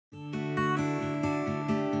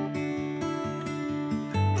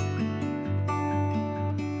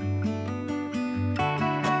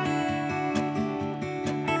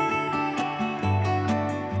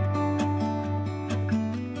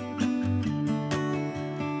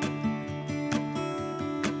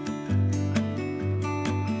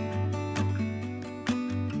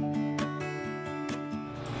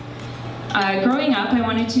Growing up, I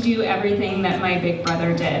wanted to do everything that my big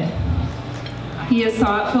brother did. He is a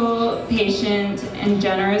thoughtful, patient, and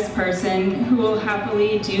generous person who will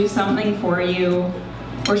happily do something for you,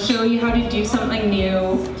 or show you how to do something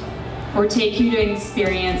new, or take you to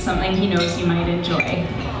experience something he knows you might enjoy.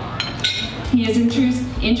 He has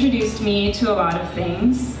introduced me to a lot of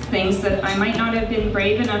things that I might not have been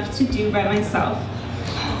brave enough to do by myself.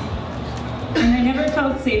 And I never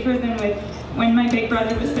felt safer than when my big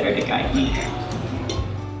brother was there to guide me.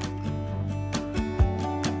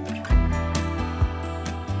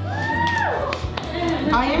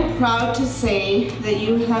 I am proud to say that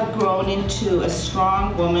you have grown into a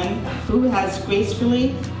strong woman who has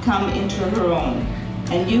gracefully come into her own,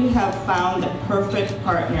 and you have found a perfect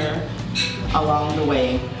partner along the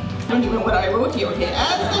way. I don't even know what I wrote here. Okay,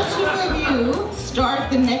 as the two of you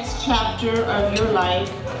start the next chapter of your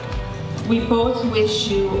life, we both wish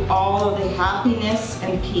you all the happiness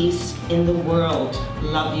and peace in the world.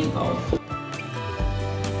 Love you both.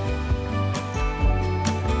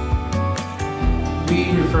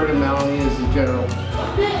 We refer to Melanie as the general.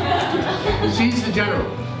 She's the general.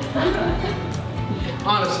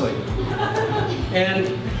 Honestly.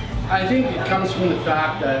 And I think it comes from the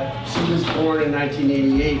fact that she was born in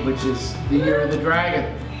 1988, which is the year of the dragon.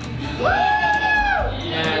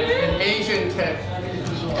 And in Asian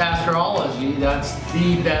astrology, that's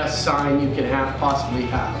the best sign you can possibly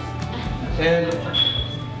have. And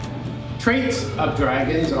traits of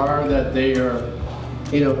dragons are that they are,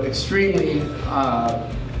 extremely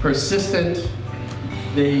persistent,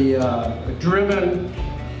 they are driven,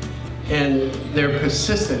 and they're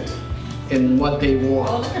persistent in what they want.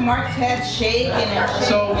 Oh, look at Mark's head shaking and shaking.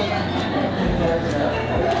 So,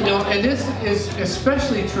 and this is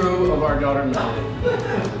especially true of our daughter Melanie.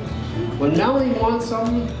 When Melanie wants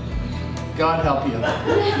something, God help you.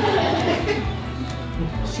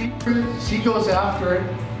 She goes after it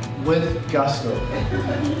with gusto.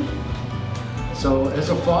 So as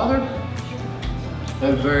a father,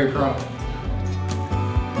 I'm very proud.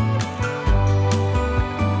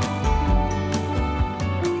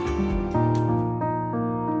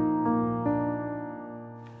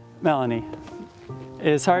 Melanie, it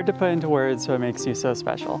is hard to put into words what makes you so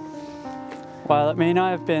special. While it may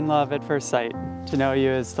not have been love at first sight, to know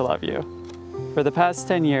you is to love you. For the past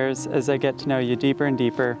 10 years, as I get to know you deeper and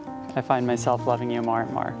deeper, I find myself loving you more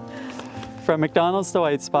and more. From McDonald's to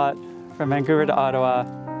White Spot, from Vancouver to Ottawa,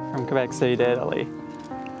 from Quebec City to Italy.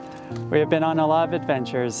 We have been on a lot of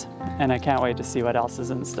adventures, and I can't wait to see what else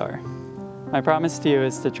is in store. My promise to you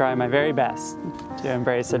is to try my very best to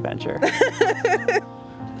embrace adventure.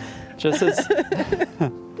 Just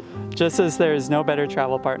as there is no better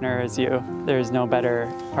travel partner as you, there is no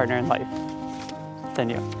better partner in life than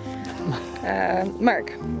you.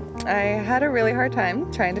 Mark, I had a really hard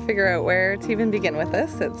time trying to figure out where to even begin with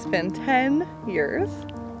this. It's been 10 years.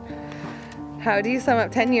 How do you sum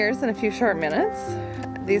up 10 years in a few short minutes?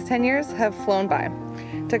 These 10 years have flown by.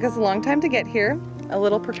 It took us a long time to get here, a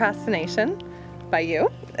little procrastination by you,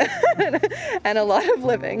 and a lot of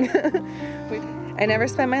living. I never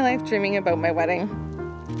spent my life dreaming about my wedding.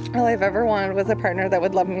 All I've ever wanted was a partner that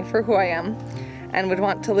would love me for who I am and would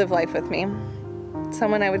want to live life with me.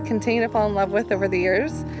 Someone I would continue to fall in love with over the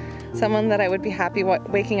years. Someone that I would be happy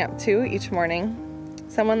waking up to each morning.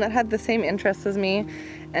 Someone that had the same interests as me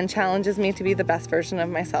and challenges me to be the best version of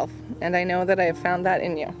myself. And I know that I have found that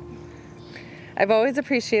in you. I've always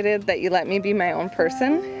appreciated that you let me be my own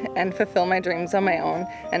person and fulfill my dreams on my own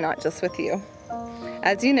and not just with you.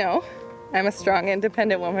 As you know, I'm a strong,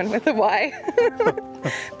 independent woman with a Y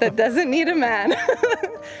that doesn't need a man,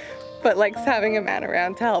 but likes having a man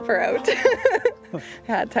around to help her out.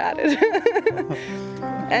 Had to add it.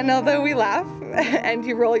 And although we laugh and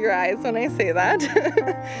you roll your eyes when I say that,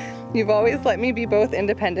 you've always let me be both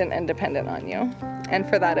independent and dependent on you. And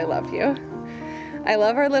for that, I love you. I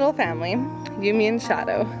love our little family, you, me, and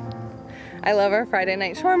Shadow. I love our Friday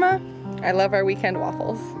night shawarma. I love our weekend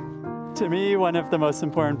waffles. To me, one of the most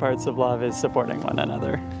important parts of love is supporting one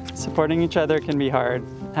another. Supporting each other can be hard,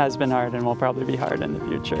 has been hard, and will probably be hard in the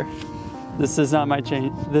future. This does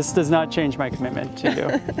not change my commitment to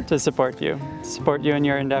you, to support you in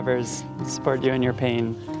your endeavors, to support you in your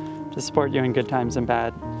pain, to support you in good times and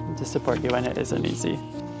bad, to support you when it isn't easy.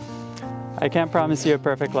 I can't promise you a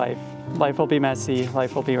perfect life. Life will be messy,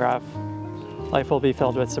 life will be rough, life will be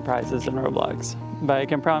filled with surprises and roadblocks. But I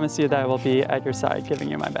can promise you that I will be at your side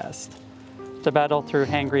giving you my best. To battle through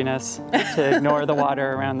hangriness, to ignore the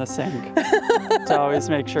water around the sink, to always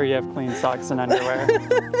make sure you have clean socks and underwear.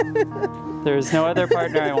 There is no other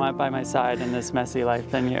partner I want by my side in this messy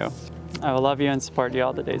life than you. I will love you and support you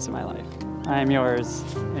all the days of my life. I am yours,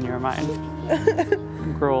 and you're mine.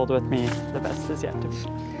 Grow old with me, the best is yet to be.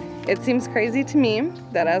 It seems crazy to me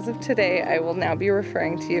that as of today, I will now be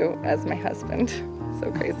referring to you as my husband.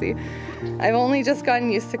 So crazy. I've only just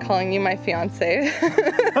gotten used to calling you my fiance.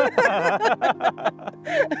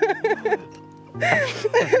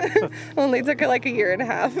 Only took like a year and a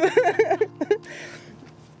half.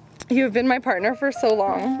 You have been my partner for so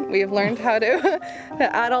long. We have learned how to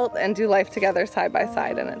adult and do life together side by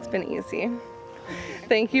side, and it's been easy.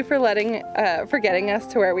 Thank you for getting us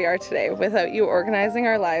to where we are today. Without you organizing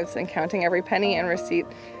our lives and counting every penny and receipt,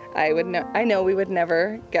 I know we would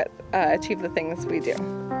never achieve the things we do.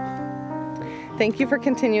 Thank you for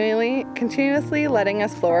continuously letting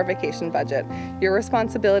us blow our vacation budget. Your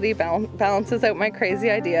responsibility balances out my crazy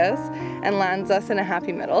ideas and lands us in a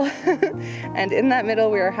happy middle. And in that middle,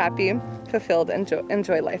 we are happy, fulfilled, and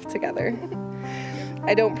enjoy life together.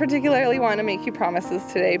 I don't particularly want to make you promises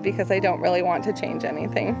today because I don't really want to change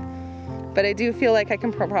anything. But I do feel like I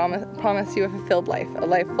can promise you a fulfilled life, a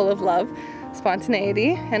life full of love,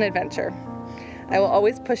 spontaneity, and adventure. I will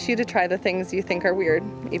always push you to try the things you think are weird,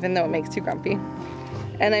 even though it makes you grumpy.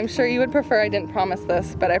 And I'm sure you would prefer I didn't promise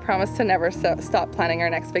this, but I promise to never stop planning our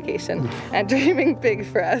next vacation and dreaming big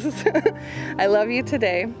for us. I love you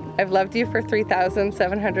today. I've loved you for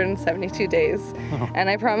 3,772 days, and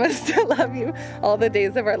I promise to love you all the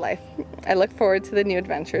days of our life. I look forward to the new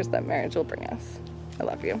adventures that marriage will bring us. I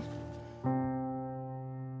love you.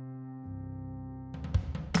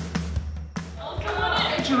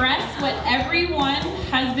 Address what everyone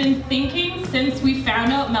has been thinking since we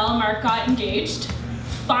found out Mel and Mark got engaged.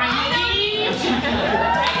 Finally!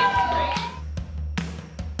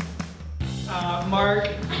 Mark,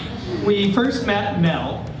 we first met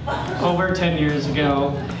Mel over 10 years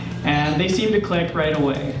ago, and they seemed to click right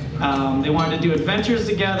away. They wanted to do adventures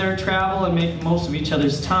together, travel, and make the most of each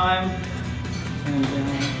other's time.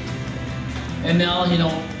 And now, you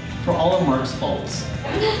know, for all of Mark's faults,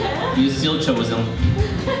 you still chose him.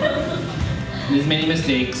 He's made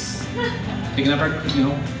mistakes, picking up our,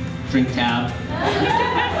 drink tab.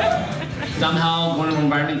 Somehow going to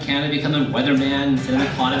Environment Canada, becoming a weatherman instead of an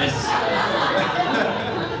economist.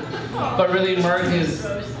 But really, Mark is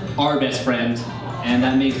our best friend, and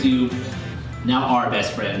that makes you now our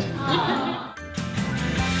best friend.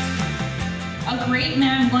 A great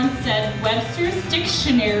man once said, Webster's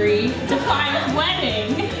dictionary defines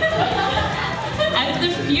wedding as the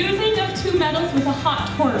fusing of two metals with a hot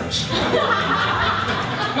torch.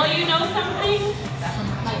 Well, you know something?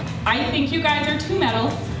 I think you guys are two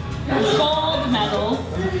metals, gold medals.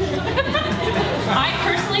 I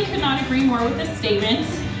personally could not agree more with this statement.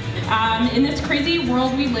 In this crazy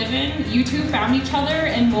world we live in, you two found each other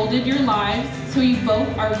and molded your lives, so you both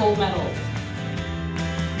are gold medals.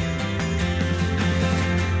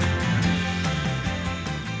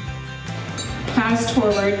 Fast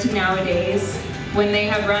forward to nowadays, when they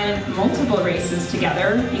have run multiple races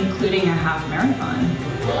together, including a half marathon.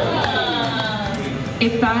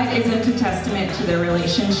 If that isn't a testament to their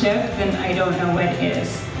relationship, then I don't know what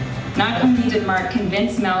is. Not only did Mark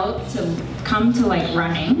convince Mel to come to like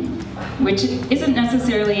running, which isn't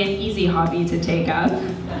necessarily an easy hobby to take up,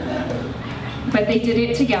 but they did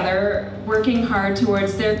it together, working hard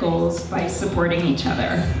towards their goals by supporting each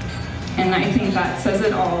other. And I think that says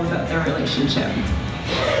it all about their relationship.